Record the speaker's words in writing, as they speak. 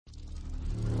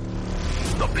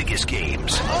biggest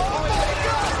games. Oh my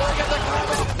God, look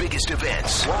at the biggest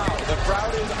events. Wow, the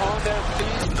crowd is on their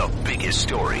feet. The biggest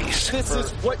stories. This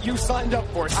is what you signed up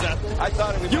for, Seth. I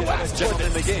thought it would be a gentleman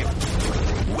in the game.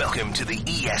 Welcome to the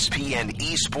ESPN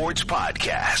Esports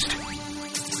Podcast.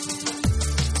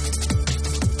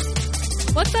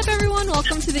 What's up, everyone?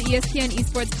 Welcome to the ESPN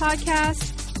Esports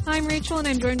Podcast. I'm Rachel, and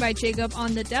I'm joined by Jacob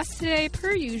on the desk today,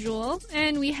 per usual.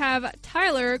 And we have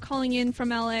Tyler calling in from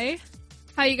LA.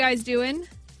 How you guys doing?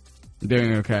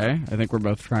 Doing okay. I think we're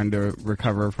both trying to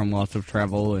recover from lots of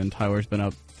travel, and Tyler's been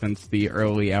up since the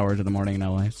early hours of the morning in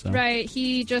LA. So. Right.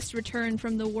 He just returned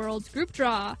from the World's Group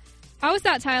Draw. How was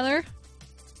that, Tyler?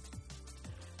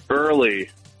 Early.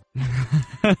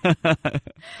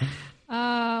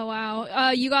 Wow.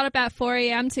 You got up at 4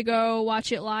 a.m. to go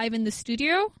watch it live in the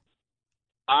studio?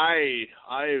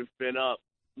 I've been up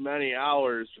many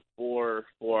hours before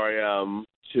 4 a.m.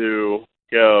 to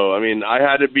go. I mean, I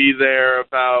had to be there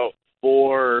about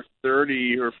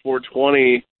 4:30 or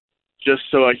 4:20 just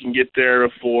so I can get there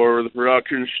before the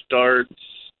production starts,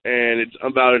 and it's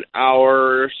about an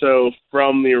hour or so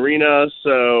from the arena,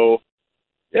 so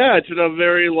yeah, it's been a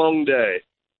very long day.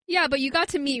 Yeah, but you got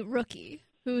to meet Rookie,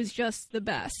 who's just the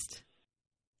best.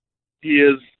 He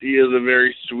is a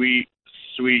very sweet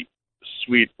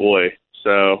boy.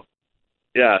 So,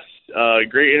 yes,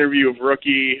 great interview with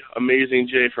Rookie, amazing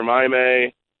Jay from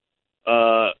IMA.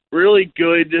 Really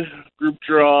good group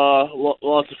draw,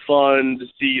 lots of fun to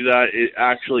see that it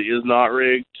actually is not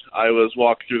rigged. I was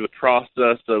walking through the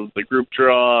process of the group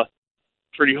draw.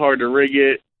 Pretty hard to rig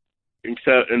it,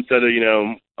 instead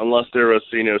of, unless there was,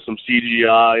 some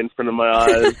CGI in front of my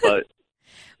eyes, but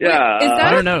yeah. Wait,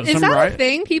 I don't know. Is that a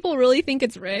thing? People really think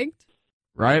it's rigged?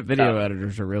 Riot video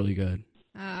editors are really good.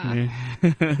 All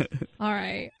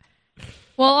right.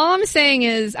 Well, all I'm saying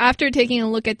is, after taking a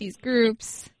look at these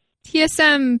groups,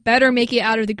 TSM better make it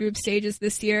out of the group stages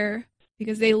this year,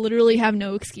 because they literally have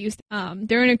no excuse.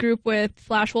 They're in a group with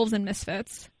Flash Wolves and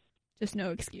Misfits. Just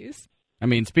no excuse. I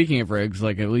mean, speaking of rigs,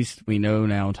 at least we know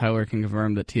now, Tyler can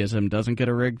confirm that TSM doesn't get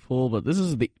a rigged pool, but this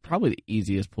is probably the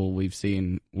easiest pool we've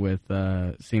seen for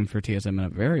TSM in a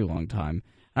very long time.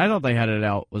 I thought they had it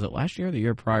out, was it last year or the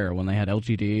year prior, when they had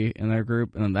LGD in their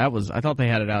group? And then I thought they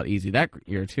had it out easy that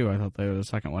year, too. I thought they were the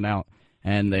second one out,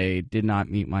 and they did not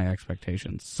meet my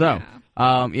expectations. So,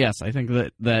 yes, I think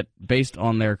that based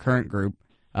on their current group,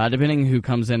 depending who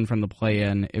comes in from the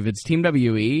play-in, if it's Team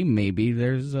WE, maybe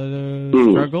there's a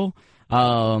struggle,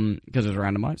 because it's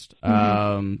randomized.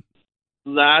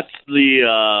 That's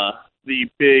the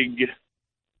big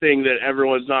thing that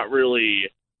everyone's not really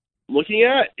looking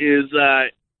at, is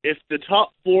that if the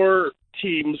top four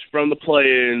teams from the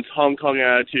play-ins, Hong Kong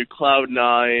Attitude,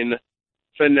 Cloud9,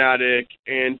 Fnatic,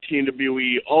 and Team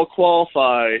WE all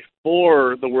qualify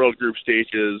for the World Group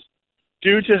Stages,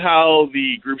 due to how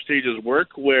the group stages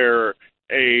work, where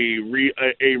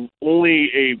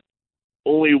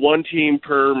only one team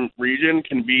per region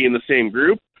can be in the same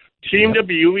group, Team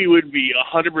WE would be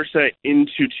 100%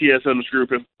 into TSM's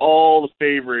group if all the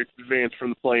favorites advance from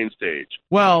the playing stage.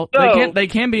 Well, they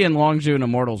can be in Longzhu and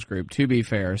Immortals group, to be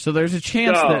fair. So there's a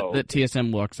chance that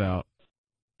TSM looks out.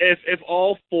 If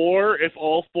all four of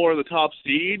the top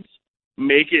seeds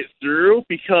make it through,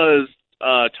 because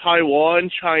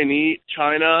Taiwan,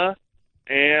 China,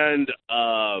 and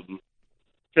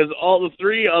because all the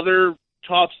three other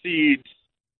top seeds,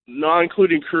 not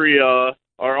including Korea,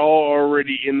 are all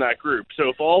already in that group. So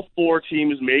if all four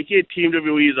teams make it, Team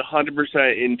WE is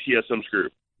 100% in TSM's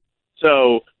group.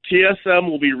 So TSM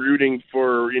will be rooting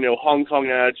for, Hong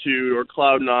Kong Attitude or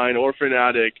Cloud9 or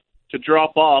Fnatic to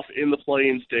drop off in the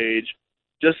playing stage,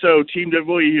 just so Team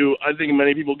WE, who I think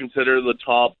many people consider the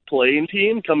top playing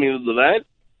team coming into the event,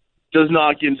 does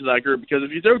not get into that group. Because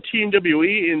if you throw Team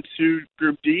WE into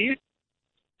Group D,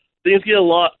 things get a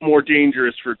lot more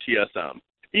dangerous for TSM.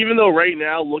 Even though right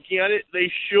now, looking at it, they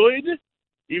should,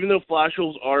 even though Flash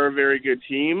Wolves are a very good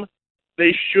team,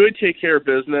 they should take care of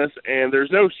business, and there's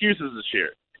no excuses this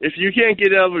year. If you can't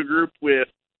get out of a group with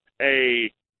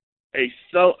a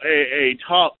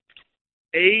top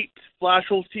 8 Flash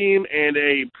Wolves team and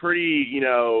a pretty,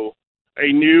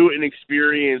 a new and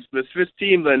experienced Misfits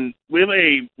team, then with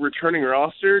a returning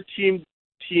roster, Team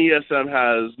TSM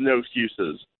has no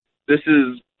excuses. This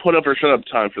is put up or shut up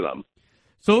time for them.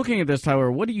 So looking at this,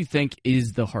 Tyler, what do you think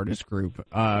is the hardest group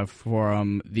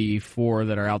from the 4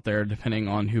 that are out there, depending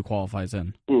on who qualifies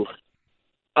in?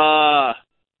 I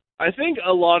think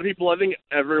a lot of people,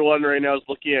 everyone right now is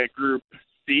looking at Group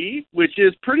C, which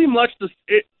is pretty much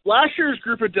last year's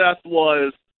Group of Death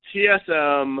was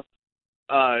TSM,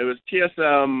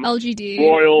 LGD,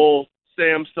 Royal,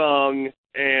 Samsung,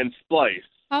 and Splice.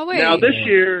 Oh wait. Now this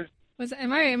year,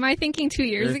 Am I thinking 2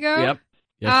 years ago? Yep.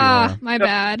 Yes, you are. My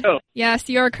bad. No. Yes,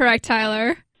 you're correct,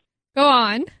 Tyler. Go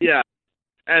on. yeah,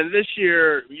 and this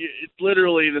year it's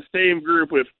literally the same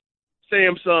group with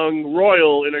Samsung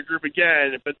Royal in a group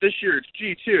again, but this year it's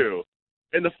G2.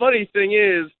 And the funny thing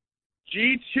is,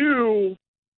 G2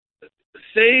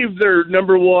 saved their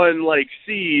number one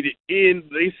seed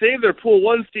they saved their pool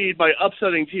 1 seed by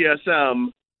upsetting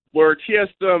TSM, where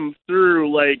TSM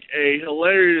threw a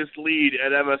hilarious lead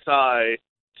at MSI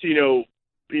to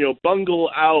bungle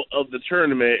out of the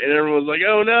tournament, and everyone was like,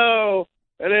 oh no,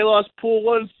 and they lost pool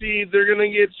 1 seed, they're gonna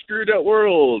get screwed at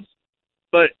Worlds.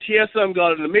 But TSM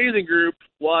got an amazing group,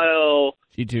 while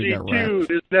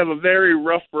G2 is have a very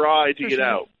rough ride to get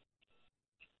out.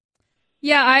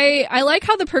 Yeah, I like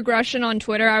how the progression on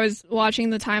Twitter, I was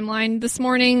watching the timeline this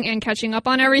morning and catching up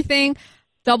on everything.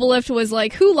 Doublelift was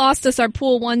like, who lost us our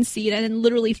pool 1 seed? And then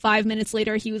literally 5 minutes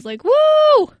later, he was like,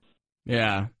 woo!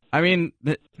 Yeah. I mean,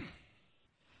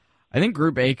 I think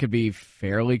Group A could be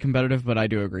fairly competitive, but I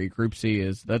do agree. Group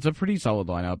C that's a pretty solid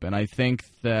lineup. And I think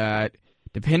that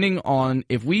depending on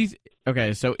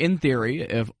so in theory,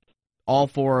 if all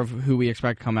 4 of who we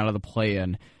expect come out of the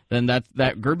play-in, then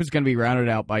that group is going to be rounded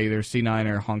out by either C9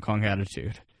 or Hong Kong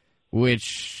Attitude,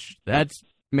 which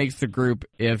makes the group,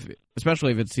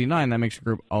 especially if it's C9, that makes the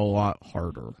group a lot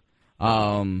harder.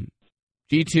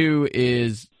 G2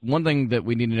 is one thing that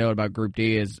we need to know about Group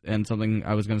D and something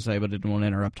I was going to say but didn't want to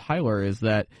interrupt Tyler, is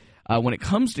that when it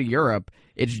comes to Europe,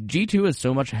 G2 is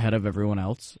so much ahead of everyone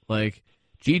else.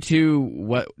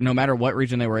 G2, no matter what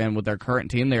region they were in with their current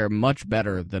team, they are much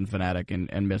better than Fnatic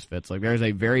and Misfits. There's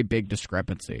a very big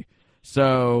discrepancy.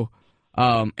 So,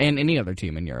 and any other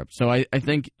team in Europe. So I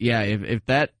think, if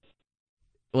that,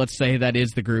 let's say that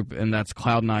is the group, and that's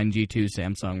Cloud9, G2,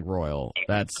 Samsung, Royal,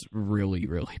 that's really,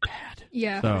 really bad.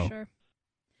 Yeah, for sure.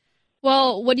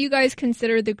 Well, what do you guys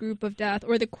consider the group of death,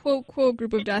 or the quote-quote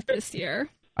group of death this year?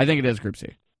 I think it is Group C.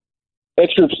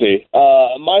 It's Group C.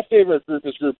 My favorite group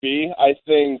is Group B. I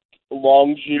think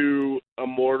Longzhu,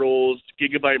 Immortals,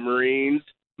 Gigabyte Marines,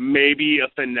 maybe a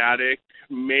Fnatic,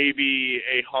 maybe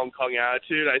a Hong Kong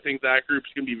Attitude. I think that group's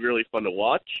going to be really fun to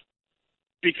watch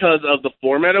because of the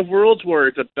format of Worlds, where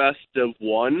it's a best of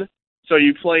 1. So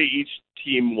you play each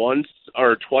team once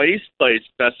or twice, but it's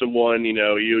best of 1.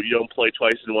 You don't play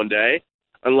twice in one day,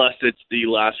 unless it's the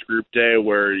last group day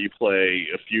where you play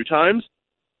a few times.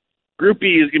 Group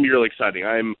B is going to be really exciting.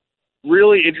 I'm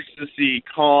really interested to see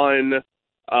Khan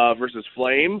versus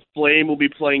Flame. Flame will be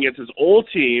playing against his old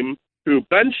team, who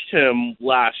benched him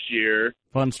last year.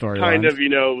 Fun story. Kind of,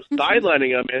 sidelining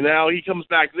him. And now he comes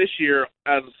back this year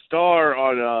as a star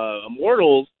on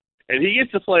Immortals, and he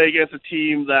gets to play against a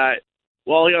team that,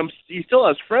 he still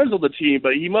has friends on the team,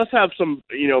 but he must have some,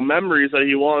 memories that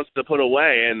he wants to put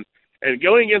away. And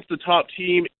going against the top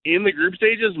team in the group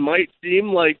stages might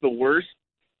seem like the worst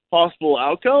possible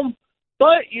outcome,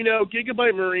 but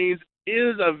Gigabyte Marines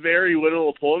is a very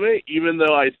winnable opponent, even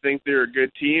though I think they're a good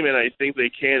team and I think they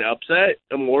can upset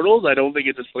Immortals. I don't think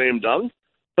it's a slam dunk,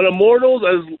 but Immortals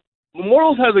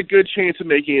has a good chance of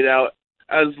making it out,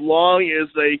 as long as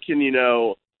they can,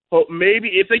 maybe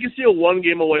if they can steal 1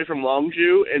 game away from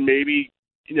Longzhu and maybe,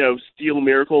 steal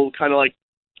Miracle, kind of like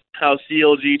how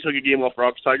CLG took a game off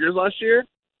Rock Tigers last year.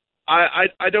 I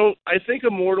think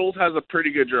Immortals has a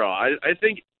pretty good draw. I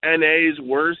think NA's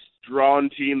worst drawn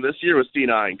team this year was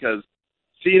C9, because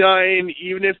C9,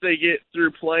 even if they get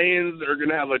through play-ins, are going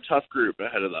to have a tough group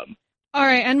ahead of them. All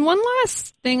right, and one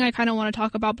last thing I kind of want to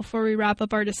talk about before we wrap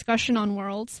up our discussion on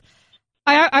Worlds.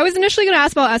 I was initially going to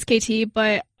ask about SKT,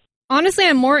 but honestly,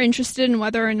 I'm more interested in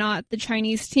whether or not the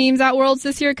Chinese teams at Worlds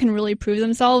this year can really prove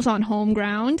themselves on home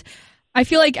ground. I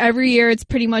feel like every year it's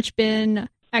pretty much been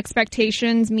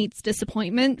expectations meets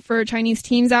disappointment for Chinese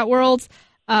teams at Worlds,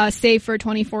 save for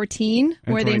 2014,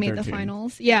 where they made the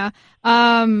finals. Yeah.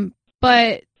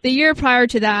 But the year prior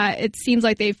to that, it seems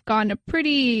like they've gotten a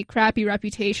pretty crappy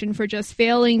reputation for just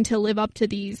failing to live up to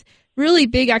these really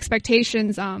big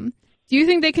expectations. Do you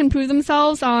think they can prove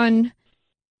themselves on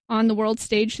the world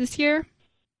stage this year?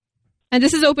 And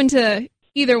this is open to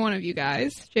either one of you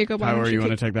guys. Jacob, why don't you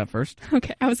want to take that first?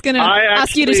 Okay, I was going to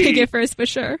ask you to take it first, but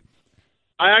sure.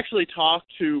 I actually talked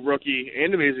to Rookie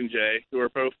and Amazing J, who are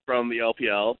both from the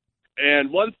LPL, and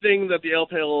one thing that the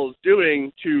LPL is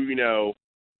doing to,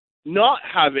 not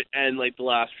have it end like the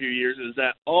last few years is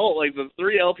that the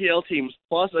 3 LPL teams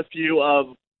plus a few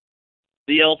of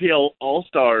the LPL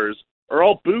All-Stars are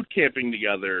all boot camping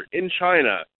together in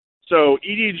China. So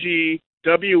EDG,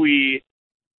 WE,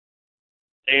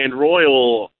 and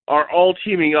Royal are all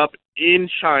teaming up in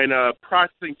China,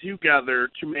 practicing together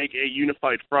to make a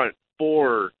unified front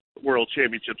for World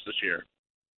Championships this year.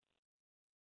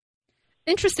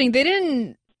 Interesting. They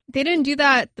didn't do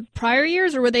that the prior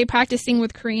years, or were they practicing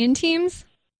with Korean teams?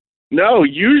 No,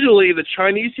 usually the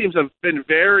Chinese teams have been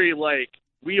very like,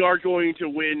 we are going to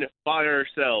win by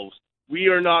ourselves. We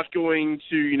are not going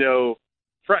to,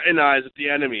 fraternize with the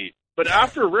enemy. But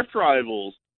after Rift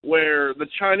Rivals, where the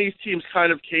Chinese teams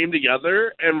kind of came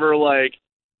together and were like,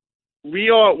 we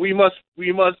must,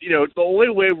 the only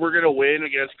way we're going to win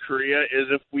against Korea is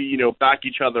if we, back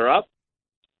each other up.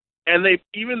 And they,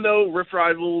 even though Rift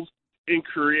Rivals in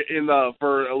Korea,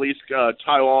 for at least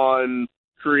Taiwan,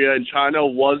 Korea, and China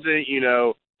wasn't,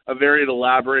 a very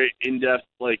elaborate, in-depth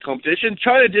competition,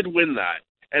 China did win that.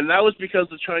 And that was because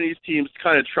the Chinese teams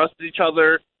kind of trusted each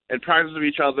other and practiced with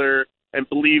each other and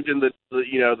believed in the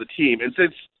team. And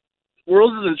since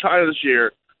Worlds is in China this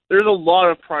year, there's a lot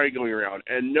of pride going around,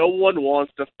 and no one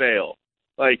wants to fail.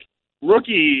 Like,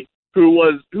 Rookie,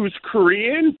 who's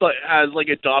Korean but has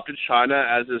adopted China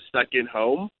as his second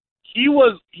home, he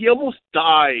almost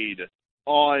died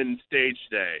on stage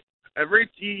day.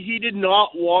 He did not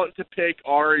want to pick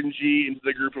RNG into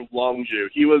the group of Longzhu.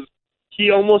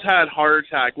 He almost had a heart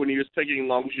attack when he was picking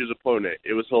Longzhu's opponent.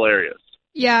 It was hilarious.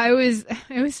 Yeah,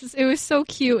 it was so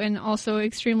cute and also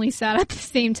extremely sad at the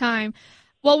same time.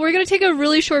 Well, we're going to take a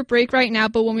really short break right now,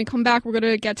 but when we come back, we're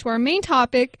going to get to our main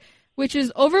topic, which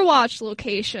is Overwatch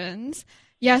locations.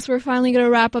 Yes, we're finally going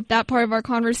to wrap up that part of our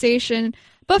conversation.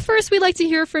 But first, we'd like to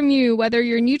hear from you. Whether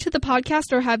you're new to the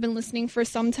podcast or have been listening for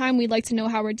some time, we'd like to know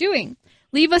how we're doing.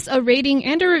 Leave us a rating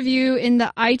and a review in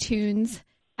the iTunes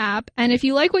app. And if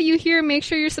you like what you hear, make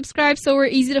sure you're subscribed so we're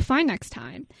easy to find next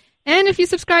time. And if you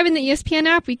subscribe in the ESPN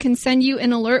app, we can send you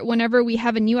an alert whenever we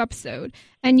have a new episode.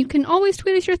 And you can always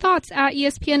tweet us your thoughts at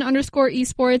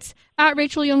ESPN_esports, at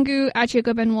Rachel Youngu, at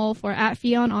Jacob and Wolf, or at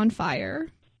Fion on Fire.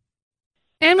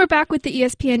 And we're back with the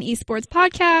ESPN Esports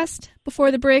podcast.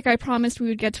 Before the break, I promised we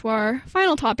would get to our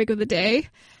final topic of the day,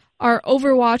 our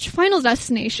Overwatch final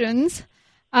destinations.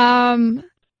 Other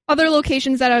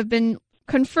locations that have been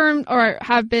confirmed or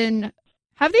have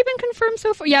they been confirmed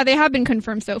so far? Yeah, they have been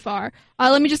confirmed so far.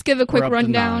 Let me just give a quick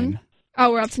rundown.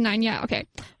 Oh, we're up to 9. Yeah, okay.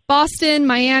 Boston,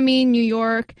 Miami, New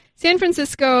York, San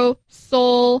Francisco,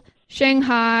 Seoul,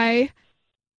 Shanghai.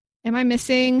 Am I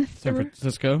missing? San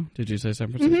Francisco? Did you say San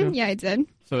Francisco? Mm-hmm. Yeah, I did.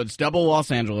 So it's double Los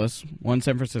Angeles, 1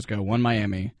 San Francisco, 1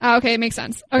 Miami. Oh, okay, makes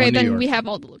sense. Okay, then York. we have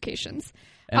all the locations.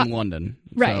 And London.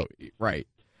 Right. So, right.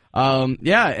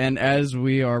 Yeah, and as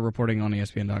we are reporting on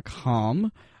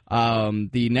ESPN.com,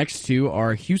 the next two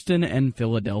are Houston and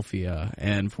Philadelphia.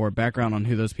 And for background on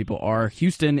who those people are,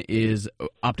 Houston is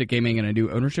Optic Gaming and a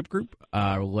new ownership group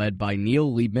led by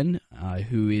Neil Liebman,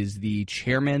 who is the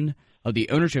chairman of the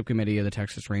ownership committee of the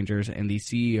Texas Rangers and the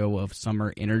CEO of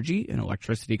Summer Energy, an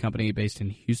electricity company based in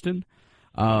Houston.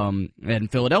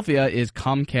 And Philadelphia is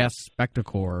Comcast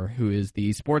Spectacor, who is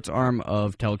the sports arm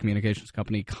of telecommunications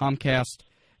company Comcast,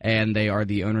 and they are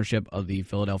the ownership of the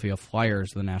Philadelphia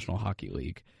Flyers, the National Hockey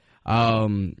League.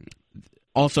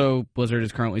 Also, Blizzard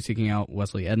is currently seeking out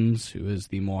Wesley Edens, who is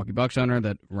the Milwaukee Bucks owner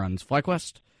that runs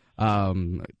FlyQuest.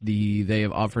 They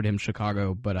have offered him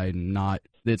Chicago, but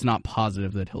it's not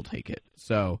positive that he'll take it.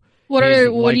 So what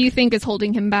do you think is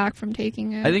holding him back from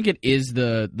taking it? I think it is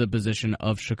the position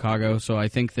of Chicago. So I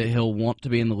think that he'll want to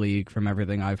be in the league. From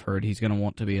everything I've heard, he's going to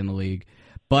want to be in the league.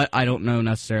 But I don't know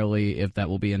necessarily if that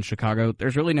will be in Chicago.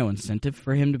 There's really no incentive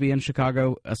for him to be in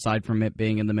Chicago, aside from it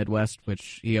being in the Midwest,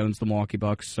 which he owns the Milwaukee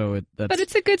Bucks. So but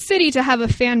it's a good city to have a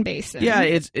fan base in. Yeah,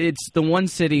 it's the one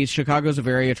city. Chicago's a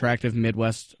very attractive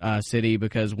Midwest city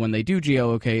because when they do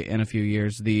geolocate in a few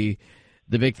years, the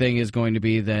big thing is going to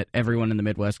be that everyone in the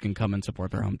Midwest can come and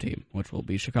support their home team, which will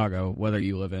be Chicago. Whether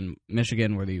you live in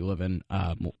Michigan, whether you live in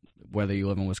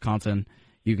Wisconsin,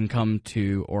 you can come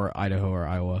to, or Idaho or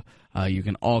Iowa, you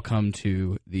can all come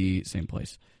to the same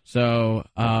place. So,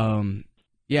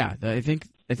 yeah, I think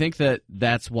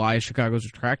that's why Chicago's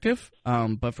attractive.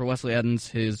 But for Wesley Edens,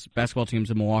 his basketball team's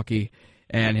in Milwaukee,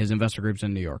 and his investor group's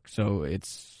in New York. So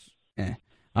it's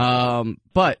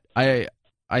but I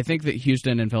think that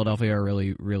Houston and Philadelphia are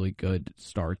really, really good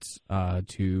starts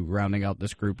to rounding out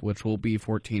this group, which will be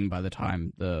 14 by the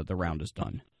time the round is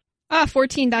done.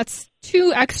 14, that's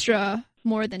 2 extra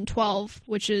more than 12,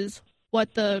 which is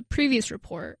what the previous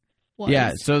report was.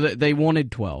 Yeah, so they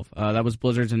wanted 12. That was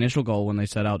Blizzard's initial goal when they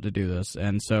set out to do this,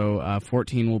 and so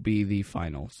 14 will be the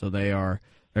final. So they're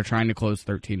trying to close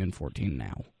 13 and 14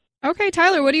 now. Okay,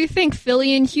 Tyler, what do you think?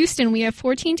 Philly and Houston, we have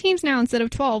 14 teams now instead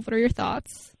of 12. What are your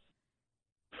thoughts?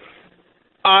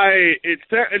 It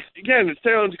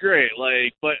sounds great.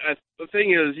 But the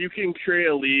thing is, you can create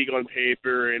a league on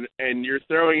paper, and you're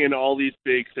throwing in all these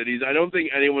big cities. I don't think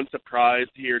anyone's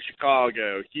surprised to hear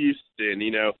Chicago, Houston.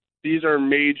 These are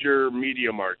major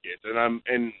media markets,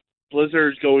 and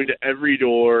Blizzard's going to every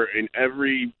door in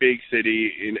every big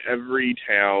city in every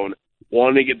town,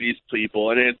 wanting to get these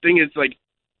people. And I think it's like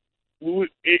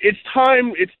it's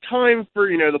time. It's time for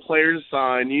the players to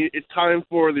sign. It's time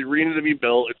for the arena to be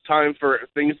built. It's time for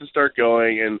things to start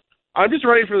going. And I'm just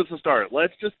ready for this to start.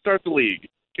 Let's just start the league.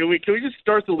 Can we just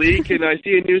start the league? Can I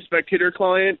see a new spectator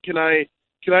client? Can I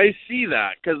see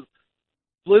that? Because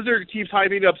Blizzard keeps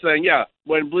hyping up, saying, yeah,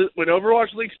 when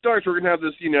Overwatch League starts, we're gonna have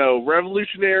this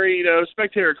revolutionary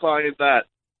spectator client that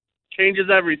changes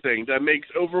everything, that makes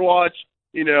Overwatch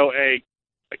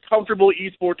a comfortable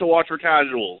esport to watch for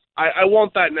casuals. I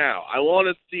want that now. I want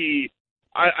to see.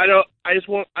 I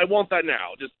want that now.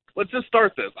 Let's just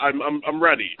start this. I'm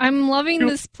ready. I'm loving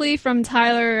this plea from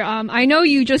Tyler. I know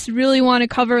you just really want to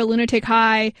cover Lunatic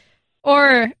High,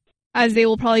 or as they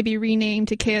will probably be renamed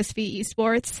to KSV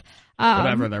Esports.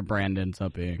 Whatever their brand ends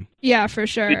up being. Yeah, for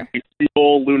sure.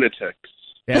 Soul Lunatics.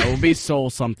 Yeah, it will be Soul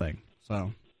something.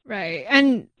 So. Right,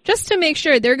 and just to make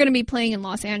sure, they're going to be playing in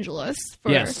Los Angeles for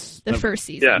the first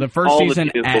season. Yeah, the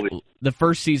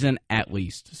first season at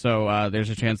least. So there's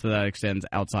a chance that extends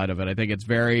outside of it. I think it's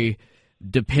very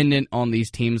dependent on these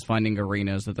teams finding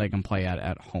arenas that they can play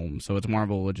at home. So it's more of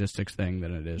a logistics thing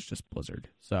than it is just Blizzard.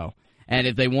 So, and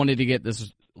if they wanted to get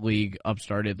this league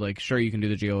upstarted, like, sure, you can do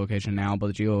the geolocation now, but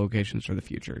the geolocation's for the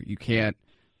future. You can't.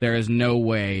 There is no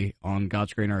way on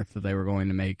God's green earth that they were going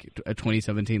to make a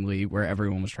 2017 league where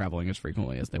everyone was traveling as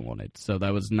frequently as they wanted. So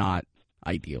that was not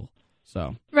ideal.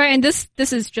 So right, and this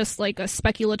is just like a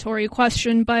speculatory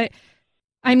question, but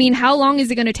I mean, how long is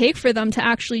it going to take for them to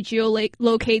actually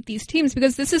geolocate these teams?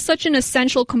 Because this is such an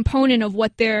essential component of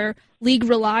what their league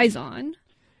relies on.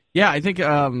 Yeah, I think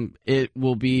it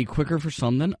will be quicker for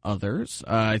some than others.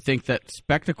 I think that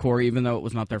Spectacor, even though it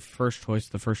was not their first choice,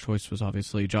 the first choice was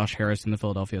obviously Josh Harris and the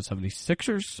Philadelphia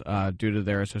 76ers due to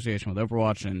their association with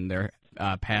Overwatch and their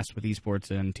past with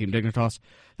esports and Team Dignitas.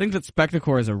 I think that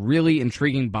Spectacor is a really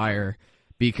intriguing buyer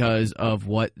because of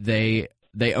what they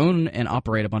own and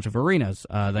operate a bunch of arenas.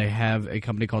 They have a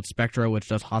company called Spectra, which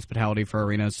does hospitality for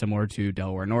arenas similar to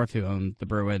Delaware North, who own the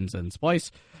Bruins and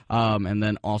Splice, and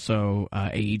then also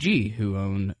AEG, who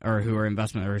are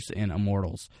investors in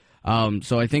Immortals.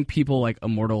 So I think people like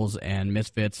Immortals and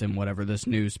Misfits and whatever this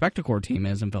new Spectacor team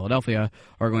is in Philadelphia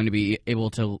are going to be able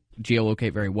to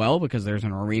geolocate very well because there's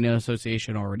an arena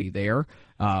association already there.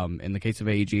 In the case of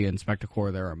AEG and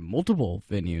Spectacor, there are multiple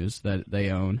venues that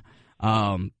they own.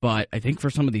 But I think for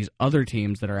some of these other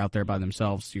teams that are out there by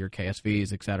themselves, your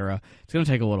KSVs, etc., it's going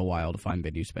to take a little while to find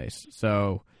venue space.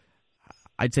 So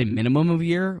I'd say minimum of a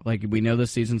year. Like, we know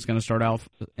this season's going to start out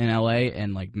in LA,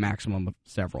 and like maximum of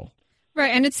several.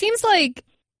 Right, and it seems like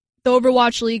the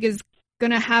Overwatch League is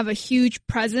going to have a huge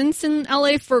presence in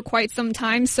LA for quite some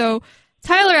time. So,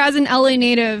 Tyler, as an LA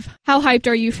native, how hyped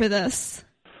are you for this?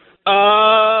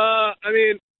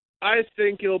 I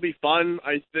think it'll be fun.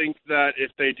 I think that if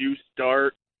they do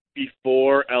start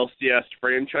before LCS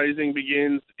franchising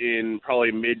begins in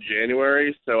probably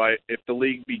mid-January, if the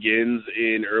league begins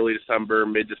in early December,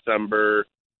 mid-December,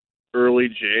 early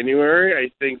January,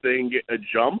 I think they can get a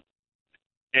jump.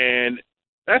 And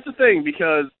that's the thing,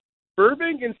 because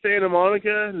Burbank and Santa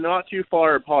Monica, not too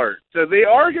far apart. So they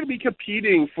are going to be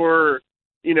competing for,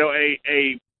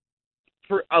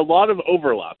 for a lot of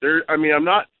overlap. I'm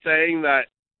not saying that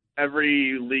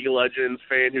every League of Legends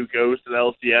fan who goes to the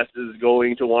LCS is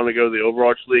going to want to go to the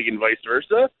Overwatch League and vice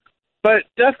versa. But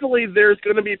definitely there's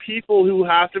going to be people who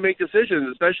have to make decisions,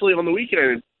 especially on the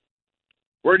weekend.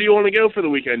 Where do you want to go for the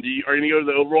weekend? Are you going to go to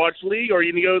the Overwatch League or are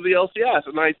you going to go to the LCS?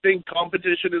 And I think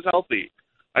competition is healthy.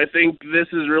 I think this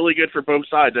is really good for both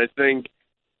sides. I think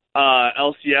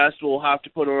LCS will have to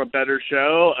put on a better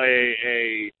show,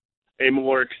 a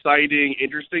more exciting,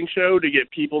 interesting show to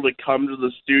get people to come to the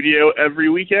studio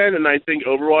every weekend. And I think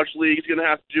Overwatch League is going to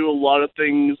have to do a lot of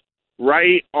things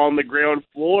right on the ground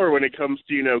floor when it comes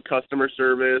to, customer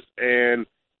service and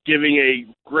giving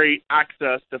a great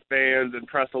access to fans and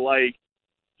press alike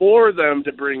for them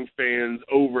to bring fans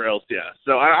over LCS.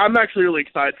 So I'm actually really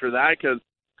excited for that because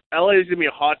LA is going to be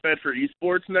a hotbed for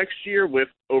esports next year with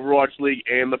Overwatch League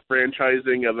and the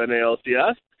franchising of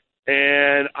NALCS.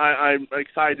 And I'm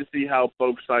excited to see how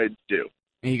both sides do.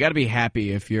 And you got to be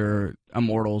happy if you're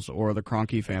Immortals or the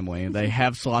Kroenke family. They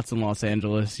have slots in Los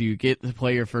Angeles. You get to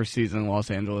play your first season in Los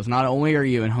Angeles. Not only are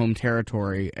you in home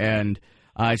territory, and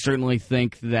I certainly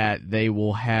think that they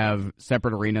will have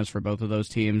separate arenas for both of those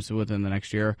teams within the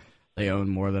next year. They own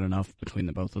more than enough between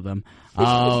the both of them.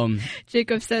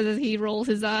 Jacob says as he rolls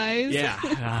his eyes.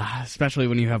 Yeah, especially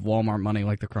when you have Walmart money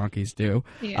like the Cronkies do.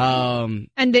 Yeah.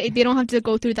 And they don't have to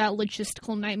go through that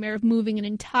logistical nightmare of moving an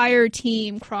entire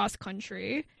team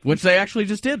cross-country. Which they actually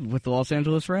just did with the Los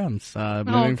Angeles Rams,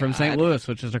 moving from St. Louis,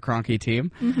 which is a Cronky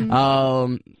team.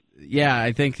 Mm-hmm. Yeah,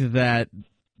 I think that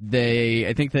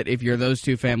if you're those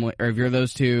two if you're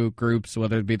those two groups,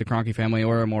 whether it be the Cronky family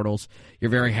or Immortals,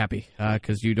 you're very happy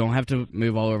because you don't have to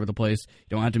move all over the place.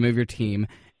 You don't have to move your team,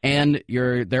 and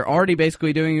they're already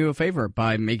basically doing you a favor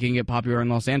by making it popular in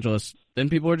Los Angeles. Then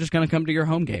people are just going to come to your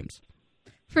home games.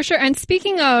 For sure. And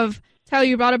speaking of, Tyler,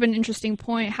 you brought up an interesting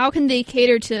point. How can they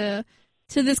cater to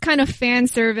this kind of fan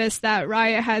service that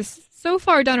Riot has so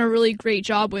far done a really great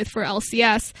job with for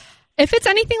LCS? If it's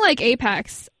anything like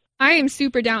Apex, I am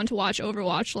super down to watch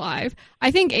Overwatch live.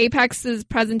 I think Apex's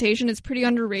presentation is pretty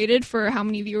underrated for how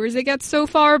many viewers it gets so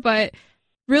far, but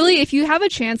really, if you have a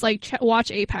chance, watch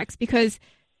Apex because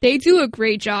they do a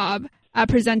great job at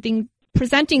presenting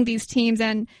these teams,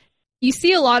 and you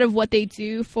see a lot of what they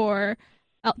do for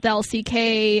the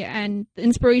LCK and the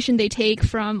inspiration they take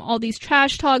from all these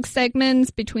trash talk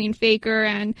segments between Faker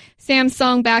and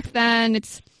Samsung back then.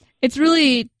 It's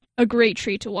really a great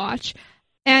treat to watch.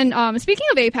 And speaking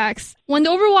of Apex, when the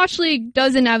Overwatch League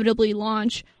does inevitably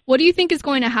launch, what do you think is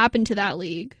going to happen to that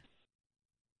league?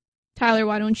 Tyler,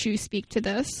 why don't you speak to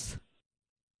this?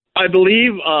 I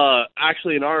believe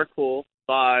actually an article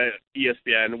by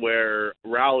ESPN where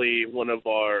Rowley, one of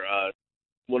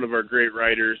our great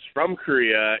writers from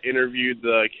Korea, interviewed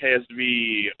the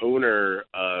KSV owner,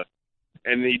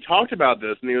 and he talked about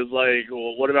this, and he was like,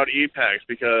 well, what about Apex?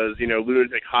 Because,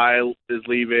 Lunatic High is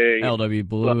leaving. LW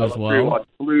Blue as well.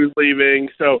 Blue's leaving.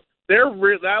 So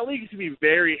that league to be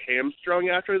very hamstrung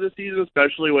after the season,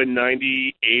 especially when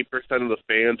 98% of the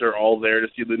fans are all there to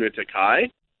see Lunatic High.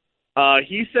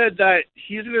 He said that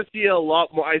he's going to see a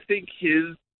lot more. I think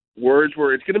his words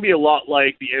were, it's going to be a lot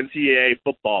like the NCAA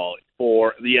football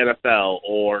for the NFL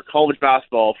or college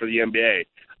basketball for the NBA.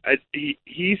 He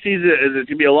sees it as it's going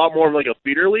to be a lot more of like a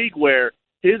feeder league where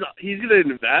he's going to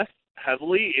invest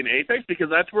heavily in Apex because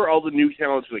that's where all the new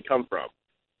talent's going to come from.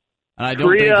 And I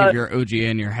don't think if you're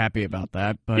OGN, you're happy about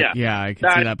that. But yeah I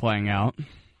can see that playing out.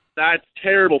 That's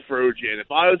terrible for OGN.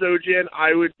 If I was OGN,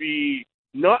 I would be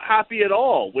not happy at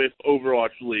all with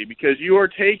Overwatch League because you are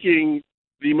taking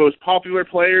the most popular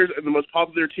players and the most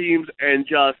popular teams and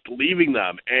just leaving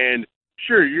them. And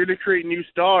sure, you're going to create new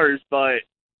stars, but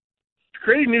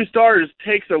creating new stars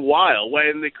takes a while.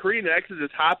 When the Korean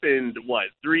Exodus happened,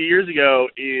 3 years ago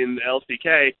in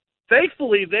LCK,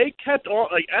 thankfully they kept on,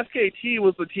 FKT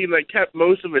was the team that kept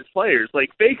most of its players.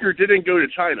 Faker didn't go to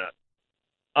China.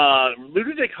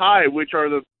 Lunatic High, which are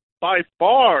by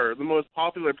far the most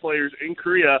popular players in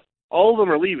Korea, all of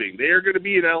them are leaving. They are going to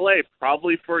be in LA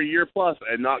probably for a year plus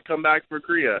and not come back for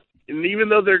Korea. And even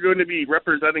though they're going to be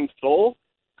representing Seoul,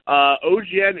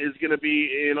 OGN is going to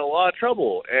be in a lot of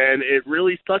trouble, and it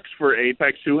really sucks for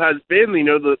Apex, who has been,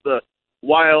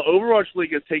 while Overwatch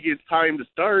League has taken its time to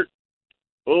start,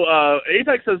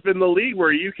 Apex has been the league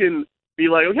where you can be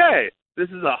like, okay, this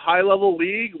is a high-level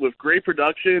league with great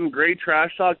production, great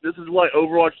trash talk. This is what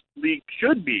Overwatch League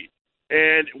should be.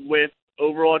 And with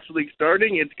Overwatch League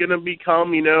starting, it's going to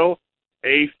become,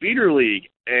 a feeder league,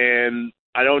 and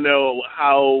I don't know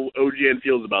how OGN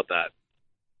feels about that.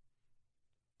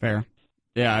 Fair.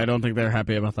 Yeah, I don't think they're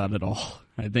happy about that at all.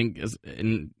 I think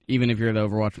even if you're the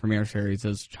Overwatch Premier Series,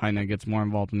 as China gets more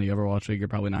involved in the Overwatch League, you're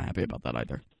probably not happy about that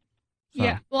either. So.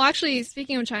 Yeah. Well, actually,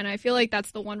 speaking of China, I feel like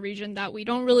that's the one region that we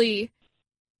don't really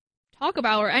talk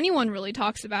about, or anyone really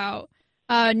talks about.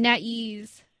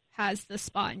 NetEase has the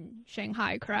spot in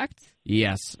Shanghai, correct?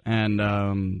 Yes,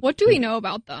 and what do we know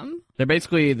about them? They're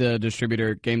basically the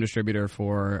game distributor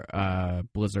for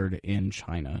Blizzard in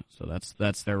China. So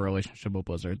that's their relationship with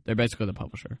Blizzard. They're basically the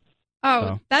publisher.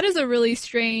 Oh, that is a really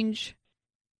strange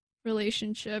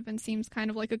relationship and seems kind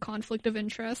of like a conflict of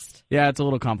interest. Yeah, it's a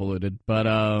little convoluted, but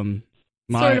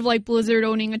sort of like Blizzard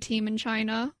owning a team in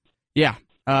China. Yeah,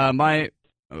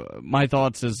 my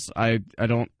thoughts is I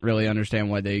don't really understand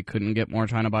why they couldn't get more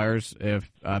China buyers. If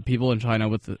people in China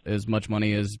with as much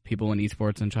money as people in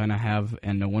esports in China have,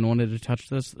 and no one wanted to touch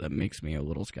this, that makes me a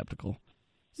little skeptical.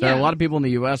 So there are a lot of people in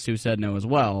the U.S. who said no as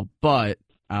well, but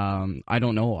I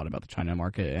don't know a lot about the China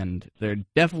market, and they're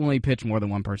definitely pitched more than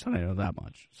one person. I know that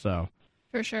much. So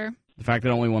for sure, the fact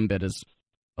that only one bid is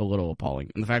a little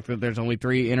appalling, and the fact that there's only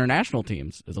 3 international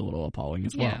teams is a little appalling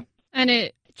as well. Yeah, and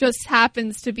it just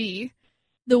happens to be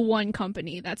the one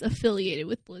company that's affiliated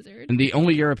with Blizzard. And the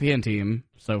only European team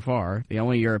so far,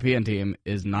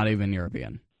 is not even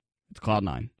European. It's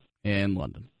Cloud9 in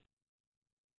London.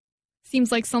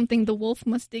 seems like something the Wolf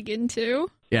must dig into.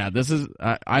 Yeah, this is,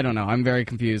 I don't know. I'm very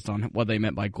confused on what they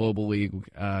meant by global league,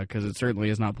 because it certainly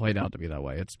is not played out to be that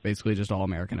way. It's basically just all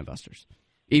American investors.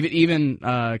 Even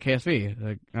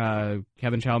KSV,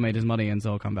 Kevin Chow made his money in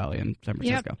Silicon Valley in San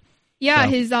Francisco. Yep. Yeah,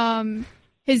 so,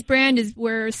 his brand is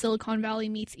where Silicon Valley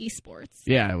meets esports.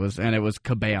 Yeah, it was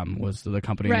Kabam was the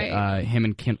company. Right. Him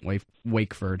and Kent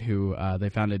Wakeford, who they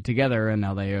founded together, and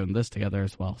now they own this together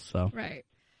as well. So right.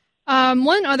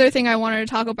 One other thing I wanted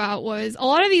to talk about was a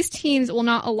lot of these teams, well,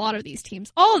 not a lot of these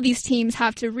teams, all of these teams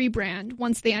have to rebrand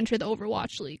once they enter the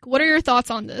Overwatch League. What are your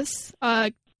thoughts on this?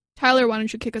 Tyler, why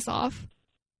don't you kick us off?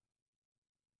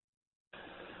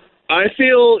 I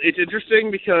feel it's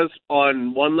interesting because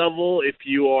on one level, if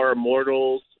you are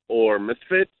Immortals or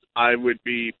Misfits, I would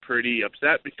be pretty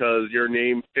upset because your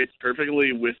name fits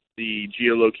perfectly with the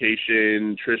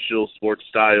geolocation, traditional sports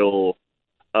style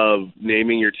of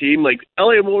naming your team. Like,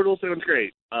 LA Immortals sounds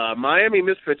great. Miami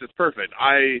Misfits is perfect.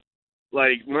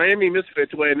 Miami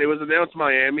Misfits, when it was announced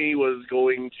Miami was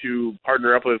going to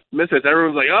partner up with Misfits,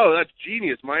 everyone's like, oh, that's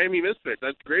genius, Miami Misfits.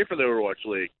 That's great for the Overwatch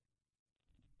League.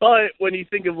 But when you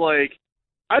think of,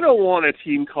 I don't want a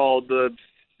team called KSV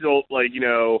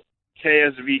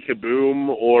Kaboom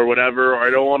or whatever, or I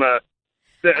don't want to...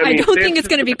 I don't think it's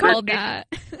going to be called that.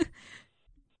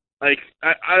 I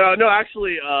don't know,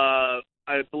 actually, I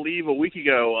believe a week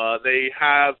ago,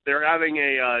 they're having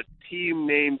a team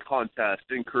name contest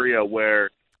in Korea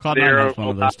where Cloud9 has one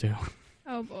of those too.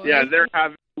 Oh boy! Yeah, they're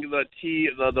having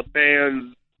the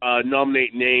fans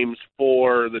nominate names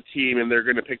for the team, and they're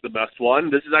going to pick the best one.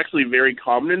 This is actually very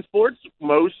common in sports.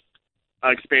 Most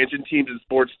expansion teams in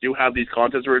sports do have these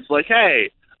contests where it's like, hey,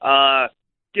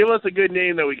 give us a good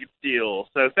name that we can steal.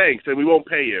 So thanks, and we won't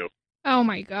pay you. Oh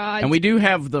my god! And we do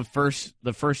have the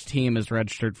first team is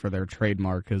registered for their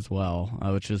trademark as well,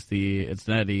 which is it's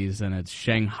NetEase and it's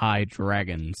Shanghai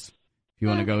Dragons. If you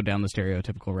want to go down the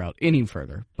stereotypical route any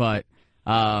further, but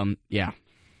yeah.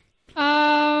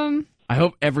 I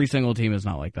hope every single team is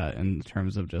not like that in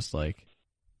terms of just I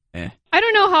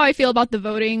don't know how I feel about the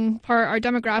voting part. Our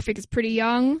demographic is pretty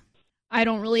young. I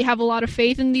don't really have a lot of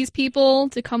faith in these people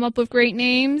to come up with great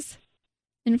names.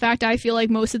 In fact, I feel like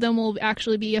most of them will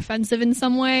actually be offensive in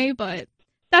some way, but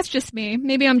that's just me.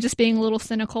 Maybe I'm just being a little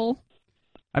cynical.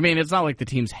 I mean, it's not like the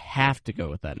teams have to go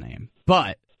with that name,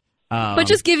 but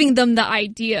just giving them the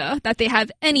idea that they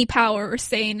have any power or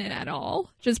say in it at all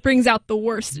just brings out the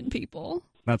worst in people.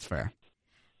 That's fair.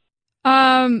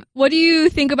 What do you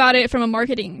think about it from a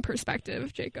marketing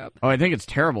perspective, Jacob? Oh, I think it's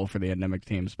terrible for the endemic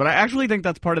teams, but I actually think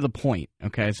that's part of the point.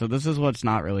 Okay, so this is what's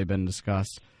not really been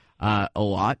discussed a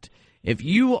lot. If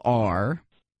you are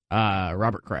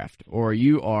Robert Kraft or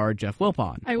you are Jeff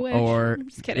Wilpon, I wish. Or I'm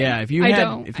just kidding. Yeah, if you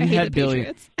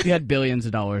had billions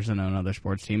of dollars and own other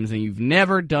sports teams and you've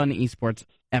never done esports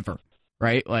ever,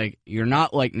 right? Like you're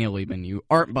not like Neil Liebman, you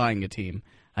aren't buying a team.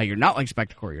 You're not like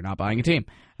Spectacor, you're not buying a team.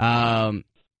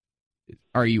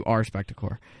 Or you are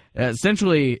Spectacor.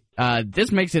 Essentially,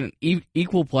 this makes it an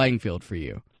equal playing field for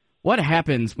you. What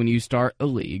happens when you start a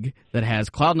league that has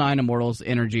Cloud9, Immortals,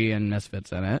 Energy, and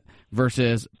Misfits in it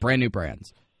versus brand new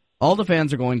brands? All the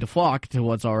fans are going to flock to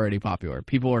what's already popular.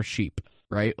 People are sheep,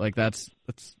 right? Like that's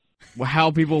how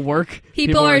people work.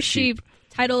 People are sheep.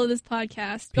 Title of this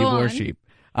podcast. Go people on. Are sheep.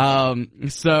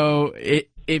 So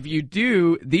if you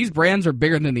do, these brands are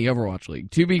bigger than the Overwatch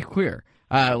League. To be clear,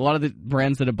 a lot of the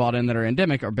brands that have bought in that are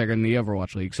endemic are bigger than the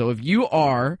Overwatch League. So if you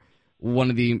are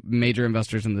one of the major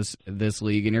investors in this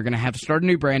league, and you're going to have to start a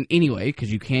new brand anyway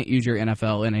because you can't use your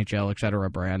NFL, NHL, etc.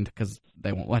 brand because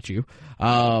they won't let you.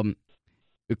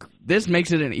 This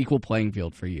makes it an equal playing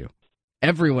field for you.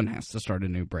 Everyone has to start a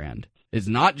new brand. It's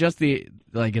not just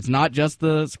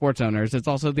the sports owners. It's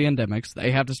also the endemics.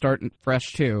 They have to start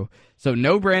fresh too. So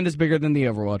no brand is bigger than the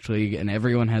Overwatch League, and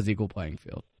everyone has equal playing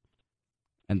field.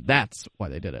 And that's why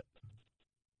they did it.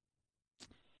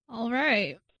 All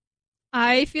right.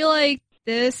 I feel like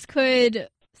this could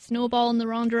snowball in the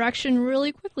wrong direction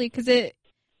really quickly because it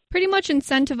pretty much doesn't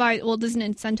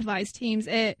incentivize teams.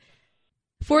 It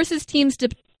forces teams to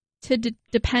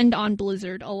depend on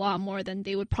Blizzard a lot more than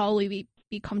they would probably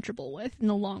be comfortable with in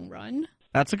the long run.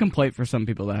 That's a complaint for some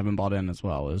people that haven't bought in as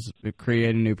well, is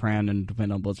create a new brand and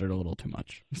depend on Blizzard a little too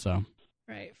much. So,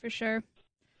 right, for sure.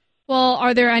 Well,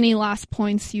 are there any last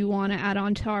points you want to add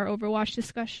on to our Overwatch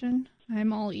discussion?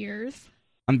 I'm all ears.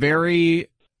 I'm very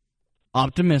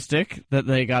optimistic that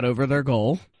they got over their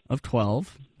goal of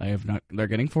 12. They're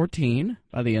getting 14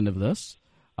 by the end of this.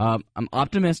 I'm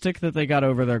optimistic that they got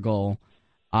over their goal.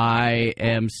 I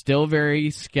am still very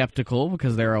skeptical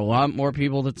because there are a lot more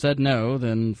people that said no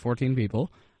than 14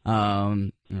 people. There are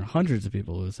hundreds of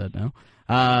people who have said no.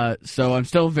 So I'm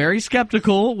still very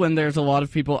skeptical when there's a lot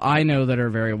of people I know that are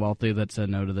very wealthy that said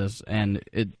no to this, and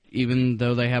even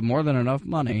though they have more than enough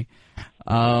money.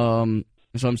 So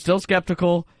I'm still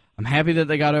skeptical. I'm happy that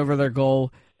they got over their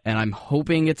goal, and I'm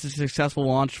hoping it's a successful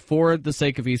launch for the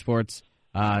sake of esports,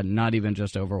 not even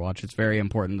just Overwatch. It's very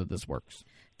important that this works.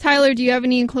 Tyler, do you have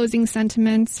any closing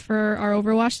sentiments for our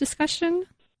Overwatch discussion?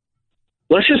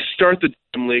 Let's just start the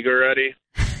damn league already.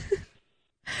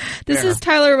 This is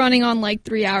Tyler running on like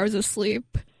 3 hours of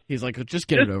sleep. He's like, just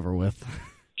get it over with.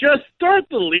 Just start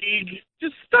the league.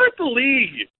 Just start the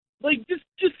league. Like, just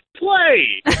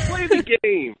play. Play the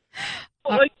game.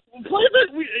 Like, play the.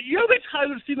 You know how many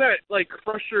times I've seen that like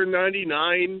Crusher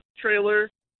 99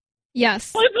 trailer?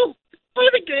 Yes. Play the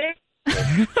game.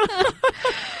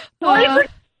 Play the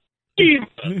game.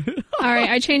 All right,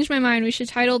 I changed my mind. We should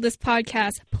title this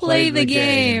podcast "Play the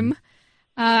Game."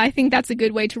 I think that's a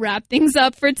good way to wrap things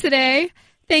up for today.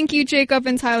 Thank you, Jacob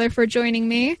and Tyler, for joining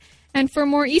me. And for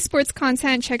more esports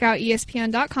content, check out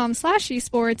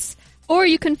ESPN.com/esports, or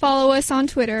you can follow us on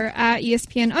Twitter at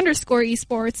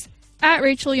ESPN_esports, at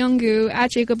Rachel Youngu,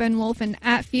 at Jacob N. Wolf, and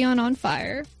at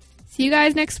FionOnFire. See you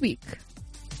guys next week.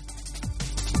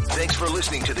 Thanks for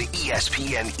listening to the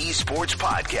ESPN Esports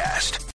Podcast.